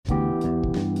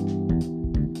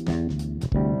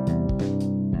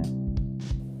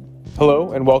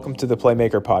Hello and welcome to the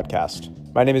Playmaker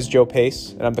podcast. My name is Joe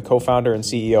Pace and I'm the co-founder and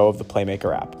CEO of the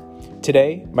Playmaker app.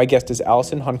 Today, my guest is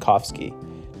Allison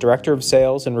Honkofsky, Director of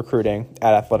Sales and Recruiting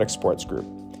at Athletic Sports Group.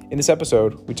 In this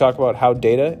episode, we talk about how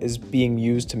data is being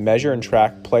used to measure and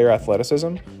track player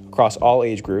athleticism across all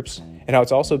age groups and how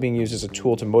it's also being used as a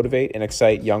tool to motivate and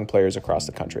excite young players across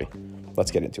the country.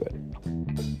 Let's get into it.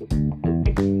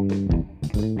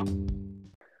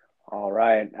 All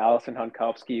right, Allison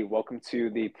Honkofsky, welcome to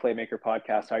the Playmaker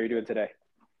podcast. How are you doing today?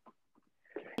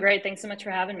 Great. Thanks so much for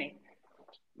having me.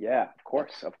 Yeah,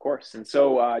 of course. And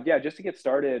so, just to get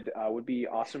started, would be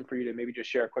awesome for you to maybe just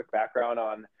share a quick background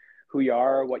on who you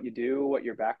are, what you do, what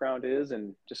your background is,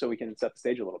 and just so we can set the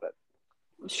stage a little bit.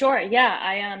 Sure. Yeah.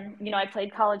 I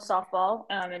played college softball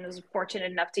and was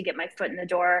fortunate enough to get my foot in the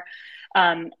door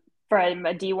from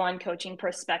a D1 coaching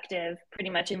perspective pretty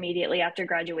much immediately after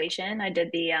graduation. I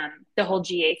did the whole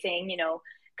GA thing,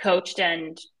 coached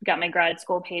and got my grad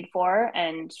school paid for,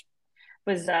 and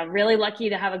was really lucky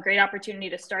to have a great opportunity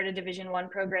to start a Division I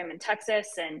program in Texas,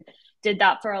 and did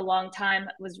that for a long time.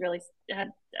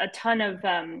 Had a ton of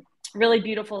really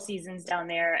beautiful seasons down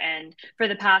there. And for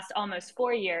the past almost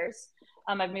 4 years,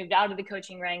 I've moved out of the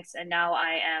coaching ranks, and now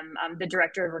I am the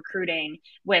director of recruiting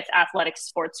with Athletic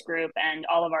Sports Group and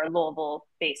all of our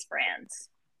Louisville-based brands.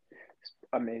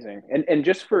 Amazing. And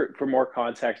just for more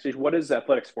context, what is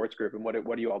Athletic Sports Group and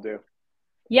what do you all do?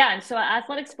 Yeah, and so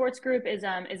Athletic Sports Group is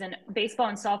a baseball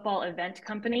and softball event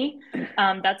company.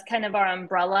 That's kind of our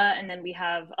umbrella, and then we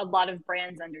have a lot of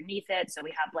brands underneath it. So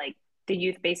we have like the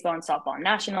Youth Baseball and Softball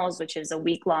Nationals, which is a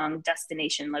week-long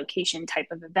destination location type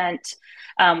of event.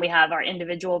 We have our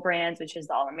individual brands, which is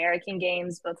the All-American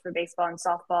Games, both for baseball and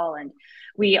softball. And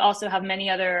we also have many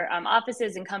other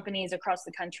offices and companies across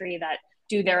the country that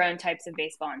do their own types of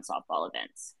baseball and softball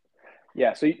events.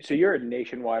 Yeah, so you're a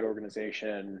nationwide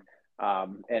organization.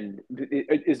 And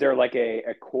is there like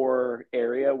a core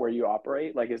area where you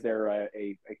operate? Like, is there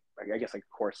a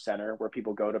core center where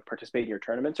people go to participate in your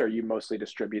tournaments, or are you mostly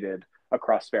distributed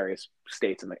across various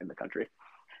states in the country?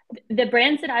 The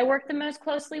brands that I work the most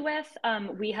closely with,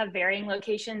 we have varying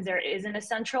locations. There isn't a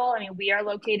central. We are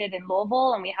located in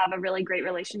Louisville, and we have a really great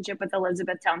relationship with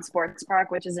Elizabethtown Sports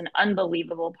Park, which is an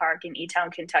unbelievable park in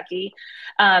E-Town, Kentucky.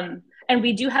 And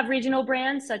we do have regional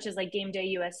brands such as like Game Day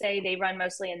USA. They run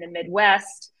mostly in the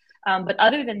Midwest. But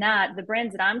other than that, the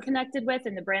brands that I'm connected with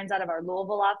and the brands out of our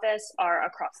Louisville office are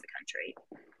across the country.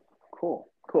 Cool.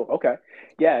 Okay.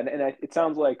 Yeah. And it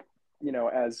sounds like,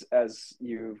 as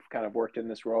you've kind of worked in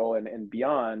this role and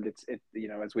beyond,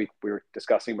 as we were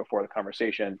discussing before the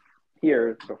conversation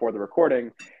here, before the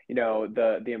recording,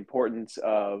 the importance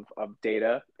of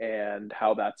data and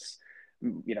how that's,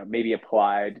 maybe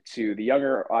applied to the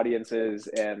younger audiences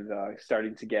and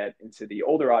starting to get into the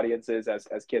older audiences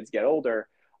as kids get older.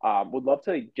 Would love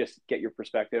to just get your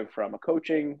perspective from a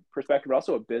coaching perspective, but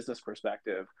also a business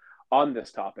perspective on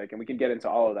this topic, and we can get into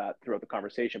all of that throughout the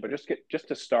conversation. But just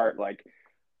to start, like,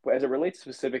 as it relates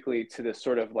specifically to this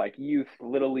sort of like youth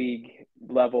little league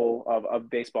level of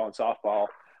baseball and softball,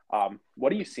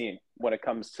 what are you seeing when it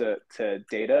comes to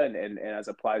data and as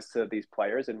applies to these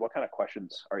players, and what kind of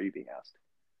questions are you being asked?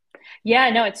 Yeah,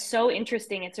 no, it's so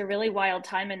interesting. It's a really wild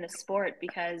time in the sport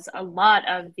because a lot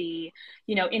of the,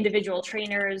 individual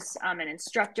trainers and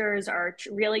instructors are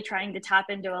really trying to tap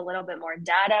into a little bit more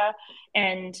data,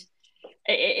 and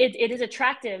it is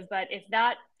attractive. But if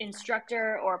that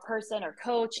instructor or person or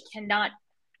coach cannot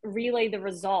relay the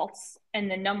results and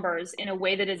the numbers in a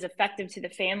way that is effective to the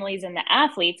families and the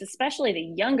athletes, especially the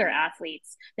younger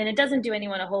athletes, then it doesn't do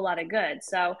anyone a whole lot of good.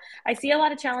 So I see a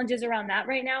lot of challenges around that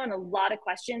right now, and a lot of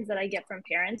questions that I get from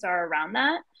parents are around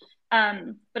that.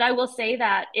 But I will say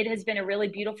that it has been a really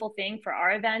beautiful thing for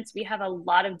our events. We have a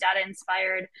lot of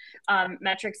data-inspired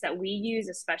metrics that we use,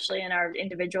 especially in our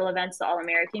individual events, the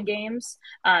All-American Games.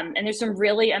 And there's some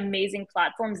really amazing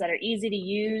platforms that are easy to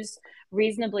use,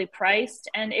 reasonably priced,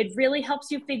 and it really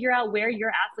helps you figure out where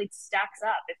your athlete stacks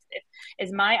up.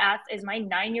 Is my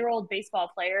 9-year-old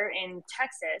baseball player in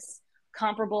Texas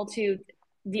comparable to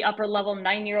the upper level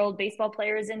 9-year-old baseball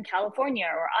players in California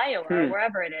or Iowa or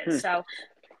wherever it is? So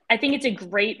I think it's a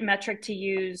great metric to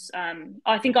use.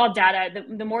 I think all data,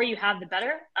 the more you have, the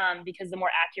better, because the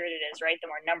more accurate it is, right? The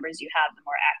more numbers you have, the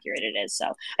more accurate it is.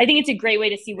 So I think it's a great way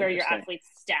to see where your athlete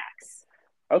stacks.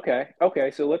 Okay.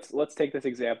 So let's take this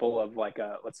example of like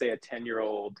let's say a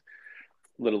 10-year-old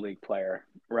little league player,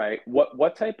 right?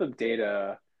 What type of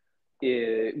data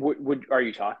are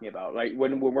you talking about? Like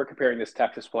when we're comparing this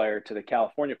Texas player to the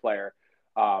California player,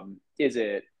 is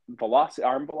it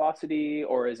arm velocity,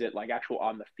 or is it like actual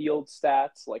on the field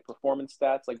stats, like performance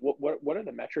stats? Like what are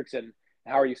the metrics, and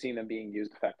How are you seeing them being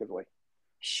used effectively?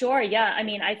 Sure. Yeah. I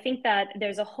mean, I think that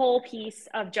there's a whole piece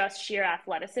of just sheer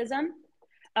athleticism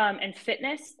and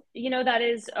fitness, that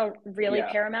is really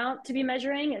Yeah. paramount to be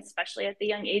measuring, especially at the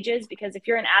young ages, because if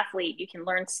you're an athlete, you can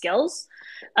learn skills.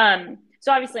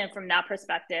 So obviously, and from that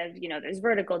perspective, there's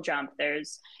vertical jump,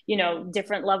 there's,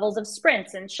 different levels of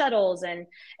sprints and shuttles and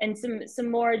some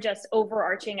more just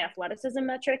overarching athleticism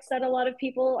metrics that a lot of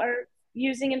people are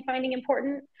using and finding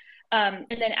important. And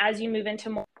then as you move into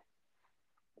more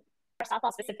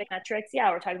softball specific metrics, yeah,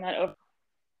 we're talking about over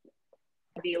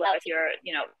if you're,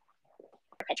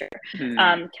 catcher,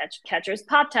 Hmm. catcher's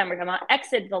pop time. We're talking about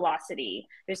exit velocity.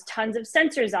 There's tons of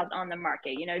sensors out on the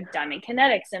market, Diamond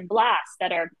Kinetics and Blast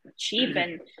that are cheap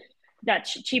and not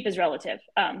cheap is relative,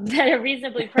 that are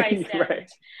reasonably priced Right.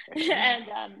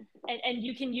 and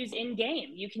you can use in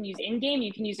game. You can use in game.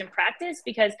 You can use in practice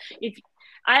because if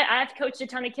I've coached a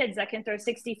ton of kids that can throw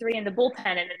 63 in the bullpen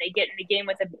and then they get in the game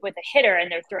with a hitter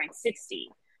and they're throwing 60.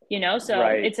 So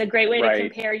Right. it's a great way to Right.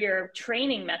 compare your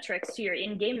training metrics to your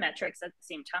in-game metrics at the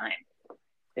same time.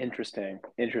 Interesting.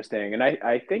 Interesting. And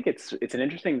I think it's an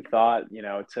interesting thought,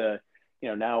 to,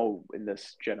 now in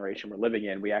this generation we're living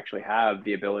in, we actually have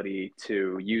the ability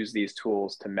to use these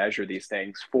tools to measure these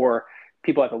things for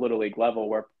people at the little league level,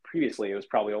 where previously it was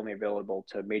probably only available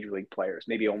to major league players,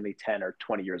 maybe only 10 or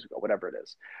 20 years ago, whatever it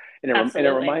is. And it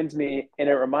Absolutely. reminds me,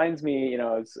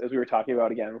 as we were talking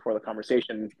about again before the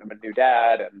conversation, I'm a new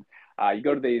dad, and you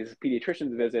go to these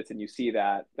pediatricians visits and you see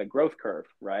that the growth curve,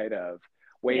 right, of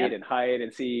weight Yep. and height,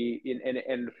 and see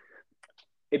and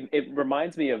it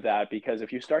reminds me of that, because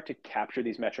if you start to capture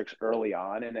these metrics early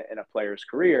on in a player's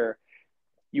career,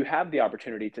 you have the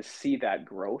opportunity to see that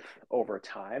growth over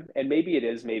time. And maybe it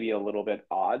is maybe a little bit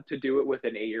odd to do it with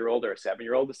an 8-year old or a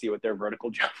 7-year old to see what their vertical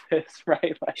jump is,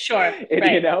 right? Like, Sure.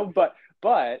 Right. but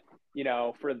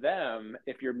for them,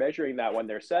 if you're measuring that when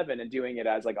they're 7 and doing it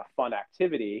as like a fun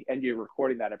activity and you're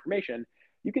recording that information,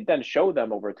 you could then show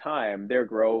them over time their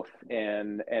growth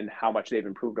and how much they've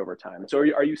improved over time. So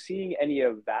are you seeing any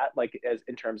of that, like, as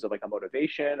in terms of like a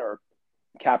motivation or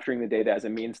capturing the data as a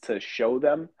means to show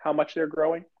them how much they're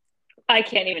growing? I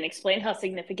can't even explain how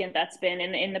significant that's been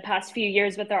in the past few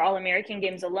years with our All American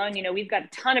games alone. We've got a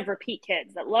ton of repeat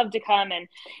kids that love to come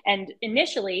and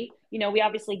initially, we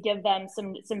obviously give them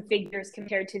some figures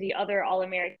compared to the other All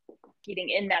American competing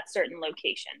in that certain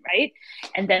location, right?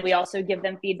 And then we also give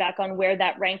them feedback on where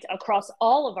that ranked across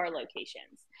all of our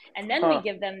locations. And then we Huh.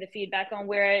 give them the feedback on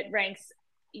where it ranks,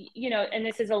 and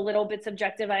this is a little bit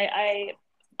subjective,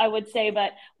 I would say,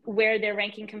 but where they're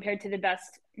ranking compared to the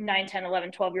best 9, 10,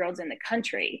 11, 12-year-olds in the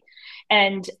country.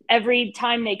 And every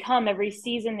time they come, every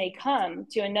season they come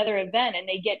to another event and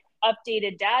they get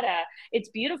updated data, it's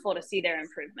beautiful to see their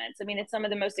improvements. I mean, it's some of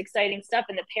the most exciting stuff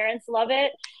and the parents love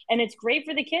it. And it's great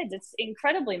for the kids. It's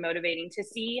incredibly motivating to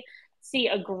see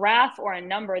a graph or a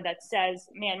number that says,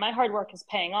 man, my hard work is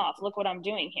paying off. Look what I'm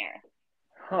doing here.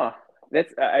 Huh.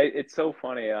 It's so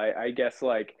funny. I guess,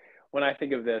 like, when I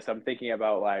think of this, I'm thinking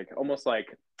about like almost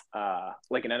like an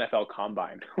NFL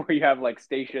combine where you have like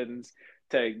stations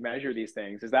to measure these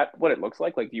things. Is that what it looks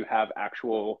like? Like, do you have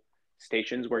actual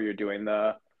stations where you're doing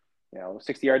the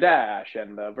 60-yard dash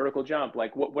and the vertical jump?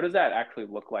 Like, what does that actually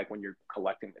look like when you're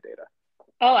collecting the data?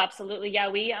 Oh, absolutely. Yeah,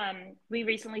 we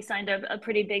recently signed a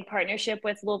pretty big partnership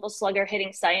with Louisville Slugger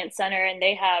Hitting Science Center, and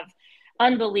they have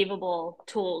unbelievable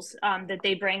tools that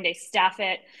they bring. They staff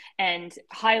it and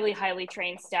highly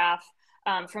trained staff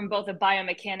from both a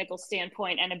biomechanical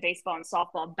standpoint and a baseball and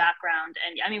softball background.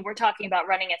 And I mean, we're talking about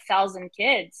running 1,000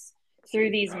 kids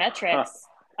through these Huh. metrics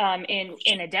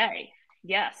in a day.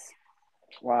 Yes,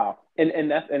 Wow. And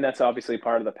that's obviously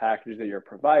part of the package that you're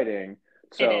providing. it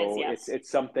is. So it's Yes. it's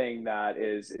something that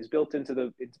is built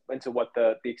into what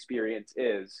the experience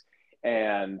is.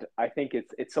 And I think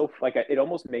it's so, like, it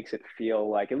almost makes it feel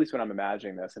like, at least when I'm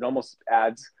imagining this, it almost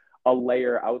adds a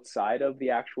layer outside of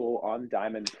the actual on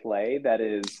diamond play that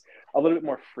is a little bit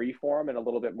more free form and a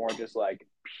little bit more just like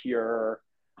pure,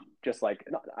 just like,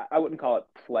 I wouldn't call it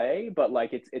play, but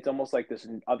like it's almost like this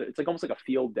other, it's like almost like a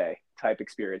field day type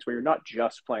experience where you're not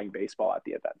just playing baseball at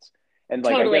the events. And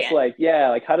like, I Totally. guess, like, yeah,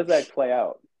 like, how does that play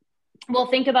out? Well,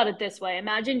 think about it this way.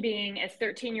 Imagine being a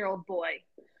 13-year-old boy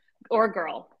or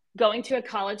girl going to a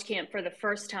college camp for the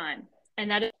first time, and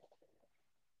that is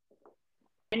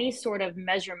any sort of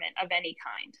measurement of any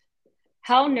kind.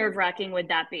 How nerve wracking would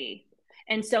that be?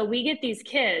 And so we get these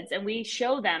kids and we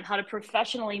show them how to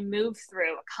professionally move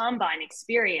through a combine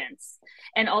experience.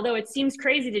 And although it seems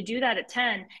crazy to do that at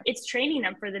 10, it's training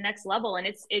them for the next level. And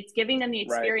it's giving them the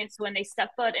Right. experience when they step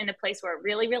foot in a place where it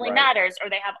really Right. matters, or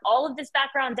they have all of this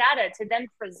background data to then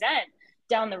present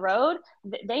down the road,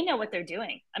 they know what they're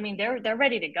doing. I mean, they're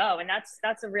ready to go, and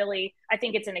that's a really, I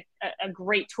think it's a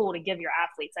great tool to give your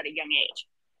athletes at a young age.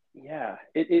 Yeah,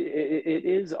 it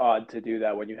is odd to do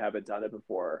that when you haven't done it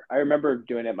before. I remember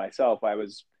doing it myself. I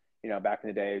was, back in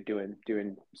the day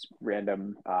doing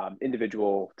random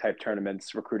individual type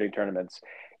tournaments, recruiting tournaments,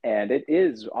 and it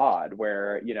is odd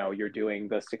where you're doing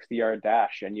the 60-yard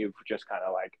dash and you've just kind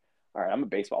of like, all right, I'm a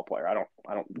baseball player. I don't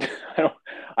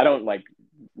I don't like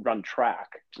run track,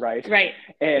 right? Right.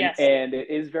 Yes. And it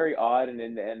is very odd, and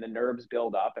the nerves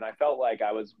build up, and I felt like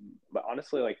I was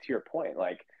honestly, like, to your point,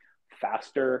 like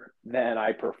faster than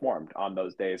I performed on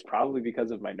those days, probably because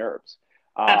of my nerves.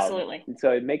 Absolutely. And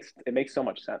so it makes so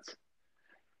much sense.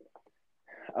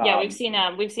 Yeah, Um,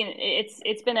 we've seen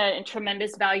it's been a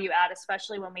tremendous value add,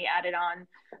 especially when we added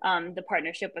on the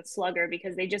partnership with Slugger,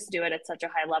 because they just do it at such a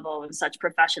high level and such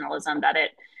professionalism that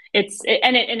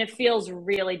it feels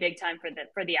really big time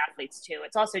for the athletes too.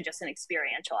 It's also just an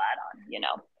experiential add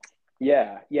on.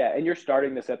 yeah, yeah, and you're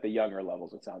starting this at the younger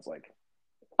levels, it sounds like.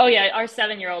 Oh yeah, our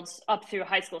 7-year-olds up through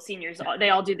high school seniors, they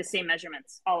all do the same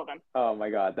measurements, all of them. Oh my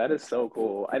God, that is so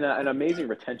cool, and an amazing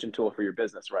retention tool for your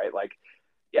business, right? Like,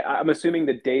 yeah, I'm assuming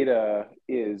the data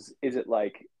is it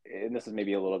like, and this is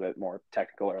maybe a little bit more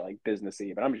technical or like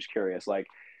businessy, but I'm just curious, like,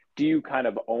 do you kind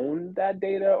of own that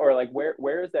data, or like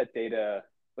where is that data?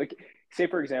 Like, say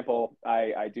for example,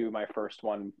 I do my first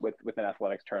one with an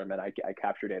athletics tournament. I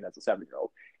capture data as a 7-year-old,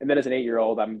 and then as an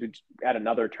 8-year-old, I'm at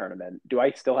another tournament. Do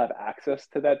I still have access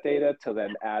to that data to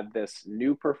then add this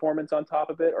new performance on top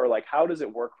of it, or like how does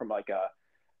it work from like a,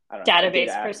 I don't know, a data Database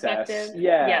access? perspective.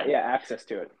 Yeah, Yeah. yeah, access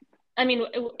to it. I mean,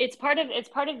 it's part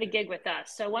of the gig with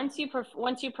us. So once you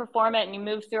perform it and you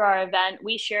move through our event,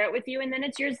 we share it with you, and then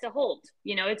it's yours to hold.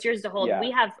 It's yours to hold. Yeah.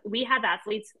 We have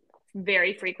athletes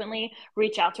very frequently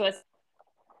reach out to us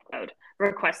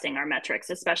requesting our metrics,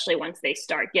 especially once they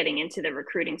start getting into the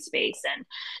recruiting space. And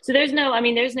so there's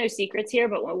no secrets here,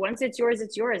 but once it's yours,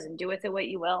 and do with it what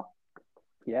you will.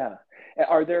 Yeah.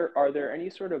 Are there any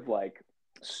sort of like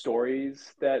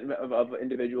stories that of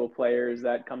individual players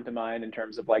that come to mind in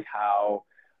terms of like how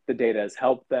the data has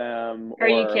helped them, Are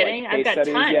you or like kidding? I've case got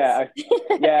studies? tons.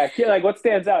 Yeah. Yeah. Like what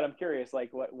stands out? I'm curious. Like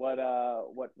what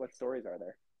stories are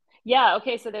there? Yeah.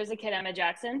 Okay. So there's a kid, Emma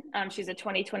Jackson. She's a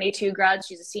 2022 grad.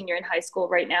 She's a senior in high school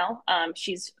right now.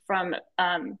 She's from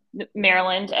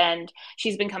Maryland, and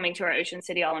she's been coming to our Ocean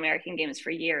City All American games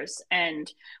for years.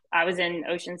 And I was in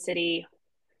Ocean City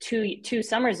two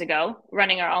summers ago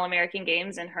running our All American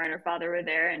games, and her and her father were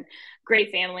there. And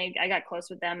great family. I got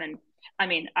close with them, and I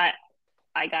mean,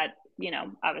 I got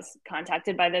I was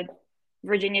contacted by the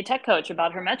Virginia Tech coach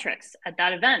about her metrics at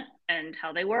that event and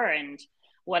how they were and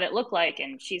what it looked like,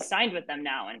 and she's signed with them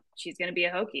now, and she's going to be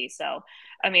a Hokie. So,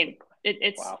 I mean,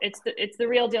 Wow. it's the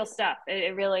real deal stuff.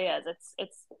 It really is.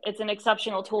 It's an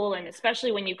exceptional tool, and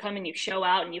especially when you come and you show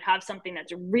out and you have something that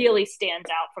really stands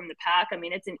out from the pack. I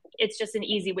mean, it's just an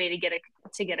easy way to get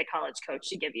a college coach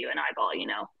to give you an eyeball.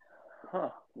 Huh.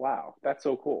 Wow. That's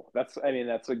so cool. That's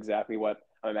exactly what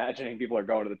I'm imagining people are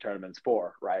going to the tournaments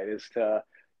for, right? Is to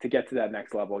get to that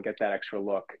next level, get that extra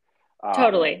look. Um,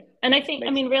 Totally. And I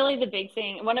makes mean, really the big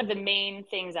thing, one of the main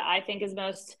things that I think is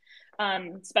most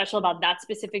special about that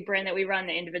specific brand that we run,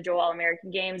 the individual All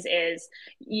American games, is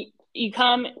you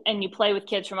come and you play with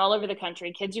kids from all over the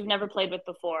country, kids you've never played with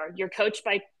before. You're coached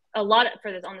by a lot of,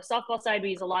 for this on the softball side, we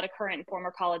use a lot of current and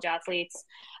former college athletes.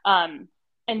 And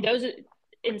those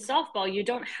in softball, you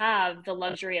don't have the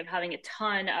luxury of having a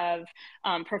ton of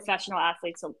professional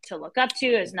athletes to look up to.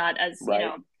 Is not as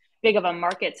right. big of a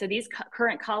market. So these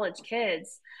current college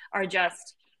kids are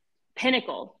just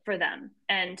pinnacle for them,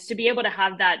 and to be able to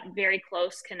have that very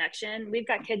close connection. We've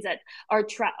got kids that are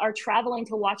traveling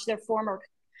to watch their former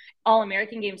All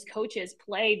American games coaches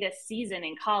play this season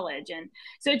in college, and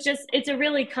so it's a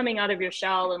really coming out of your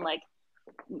shell and like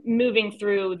moving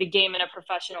through the game in a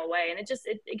professional way, and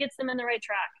it gets them in the right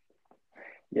track.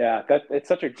 Yeah, that it's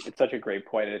such a great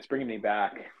point, and it's bringing me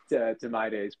back to my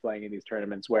days playing in these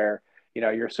tournaments where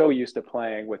you're so used to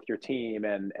playing with your team,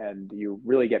 and you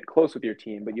really get close with your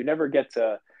team, but you never get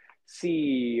to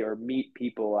see or meet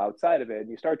people outside of it, and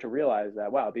you start to realize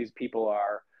that, wow, these people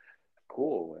are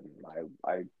cool,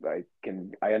 and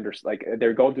I understand, like,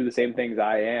 they're going through the same things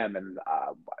I am, and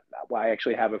I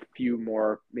actually have a few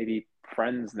more maybe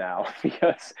friends now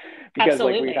because like we kind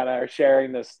Absolutely. of are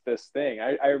sharing this thing.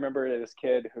 I remember this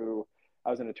kid who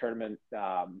I was in a tournament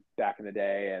back in the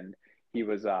day, and he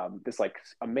was this like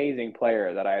amazing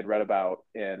player that I had read about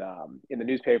in the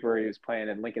newspaper. He was playing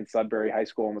in Lincoln Sudbury High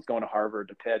School and was going to Harvard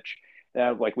to pitch.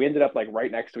 And like we ended up like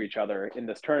right next to each other in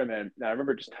this tournament. And I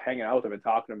remember just hanging out with him and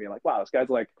talking to him, being like, "Wow, this guy's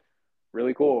like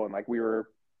really cool. And like we were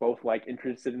both like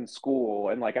interested in school,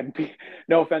 and like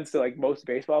no offense to like most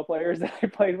baseball players that I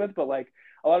played with, but like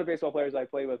a lot of baseball players I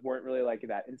played with weren't really like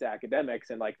that into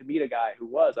academics. And like to meet a guy who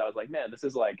was, I was like, man, this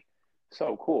is like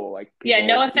so cool. Like Yeah,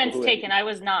 no people offense who taken. I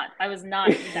was not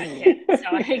that kid. So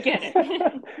I get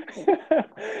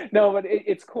it. No, but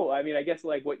it's cool. I mean, I guess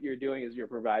like what you're doing is you're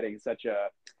providing such a,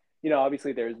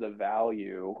 obviously there's the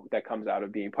value that comes out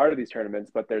of being part of these tournaments,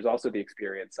 but there's also the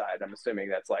experience side. I'm assuming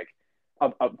that's like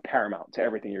a paramount to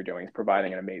everything you're doing, is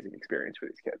providing an amazing experience for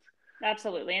these kids.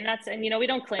 Absolutely. And we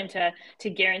don't claim to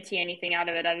guarantee anything out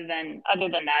of it other than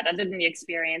the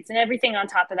experience. And everything on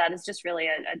top of that is just really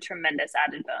a tremendous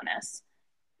added bonus.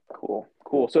 Cool.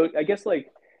 So I guess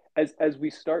like as we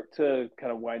start to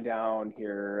kind of wind down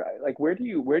here, like where do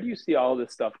you see all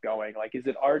this stuff going? Like, is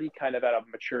it already kind of at a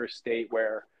mature state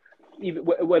where even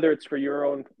whether it's for your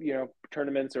own,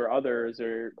 tournaments or others,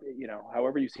 or,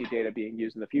 however you see data being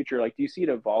used in the future, like, do you see it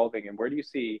evolving, and where do you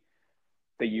see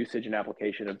the usage and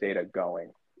application of data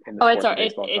going in the Oh, sports of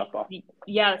baseball and softball?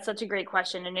 yeah, it's such a great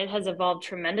question. And it has evolved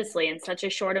tremendously in such a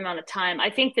short amount of time. I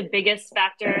think the biggest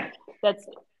factor that's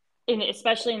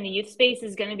especially in the youth space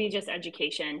is going to be just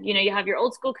education. You have your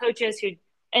old school coaches who,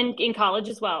 and in college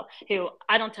as well, who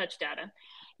I don't touch data.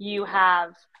 You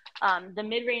have the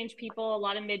mid-range people, a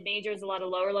lot of mid-majors, a lot of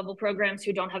lower level programs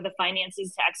who don't have the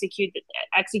finances to execute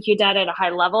data at a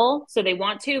high level. So they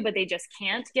want to, but they just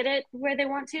can't get it where they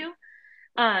want to.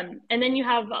 And then you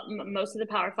have most of the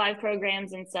Power Five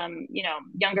programs and some,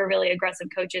 younger, really aggressive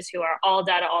coaches who are all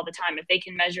data all the time. If they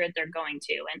can measure it, they're going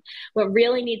to. And what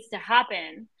really needs to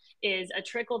happen is a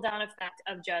trickle down effect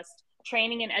of just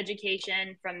training and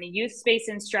education from the youth space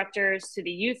instructors to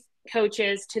the youth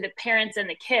coaches to the parents and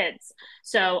the kids.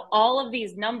 So all of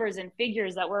these numbers and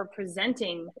figures that we're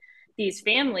presenting these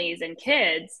families and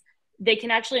kids, they can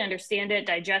actually understand it,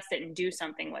 digest it, and do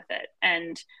something with it.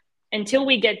 And until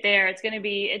we get there, it's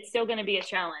still going to be a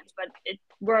challenge, but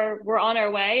we're on our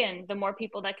way. And the more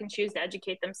people that can choose to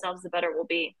educate themselves, the better we'll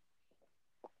be.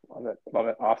 Love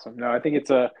it. Awesome. No, I think it's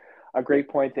a great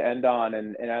point to end on.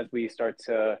 And as we start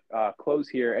to close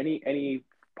here, any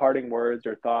parting words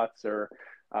or thoughts or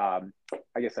I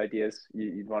guess ideas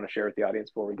you'd want to share with the audience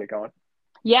before we get going?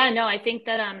 Yeah, no, I think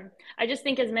that I just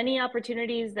think as many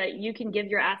opportunities that you can give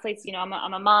your athletes. I'm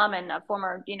a mom and a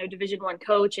former Division I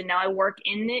coach, and now I work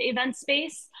in the event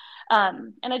space.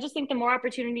 And I just think the more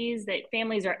opportunities that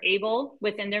families are able,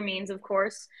 within their means, of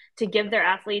course, to give their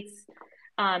athletes,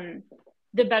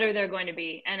 the better they're going to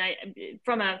be. And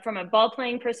from a ball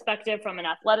playing perspective, from an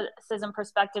athleticism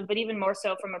perspective, but even more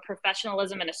so from a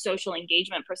professionalism and a social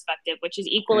engagement perspective, which is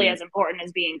equally as important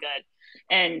as being good.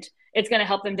 And it's going to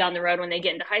help them down the road when they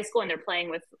get into high school and they're playing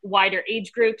with wider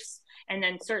age groups. And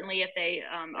then certainly if they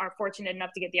are fortunate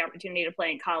enough to get the opportunity to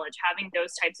play in college, having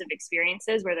those types of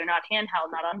experiences where they're not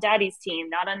handheld, not on daddy's team,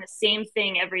 not on the same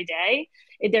thing every day,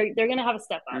 they're going to have a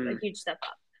step up, a huge step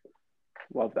up.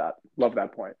 Love that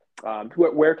point.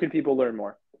 Where can people learn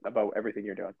more about everything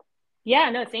you're doing?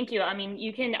 Yeah, no, thank you. I mean,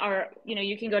 you can go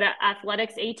to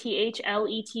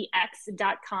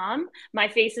athletix.com. My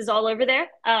face is all over there.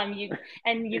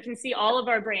 You can see all of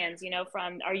our brands,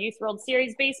 from our Youth World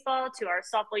Series baseball to our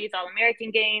softball youth All-American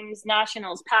games,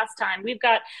 nationals, pastime.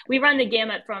 We run the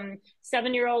gamut from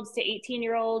 7-year-olds to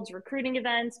 18-year-olds, recruiting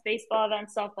events, baseball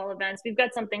events, softball events. We've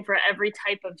got something for every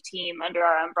type of team under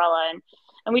our umbrella,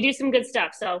 and we do some good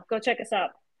stuff. So go check us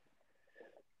out.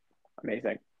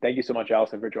 Amazing. Thank you so much,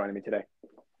 Allison, for joining me today.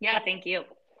 Yeah, thank you.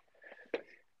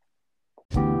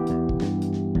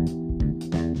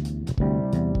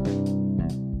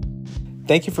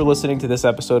 Thank you for listening to this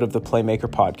episode of the Playmaker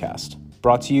Podcast,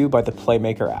 brought to you by the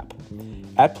Playmaker app.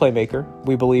 At Playmaker,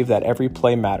 we believe that every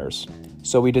play matters.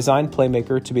 So we designed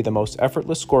Playmaker to be the most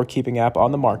effortless scorekeeping app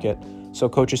on the market so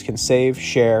coaches can save,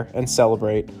 share, and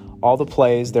celebrate all the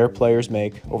plays their players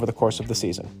make over the course of the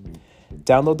season.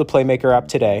 Download the Playmaker app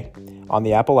today on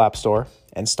the Apple App Store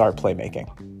and start playmaking.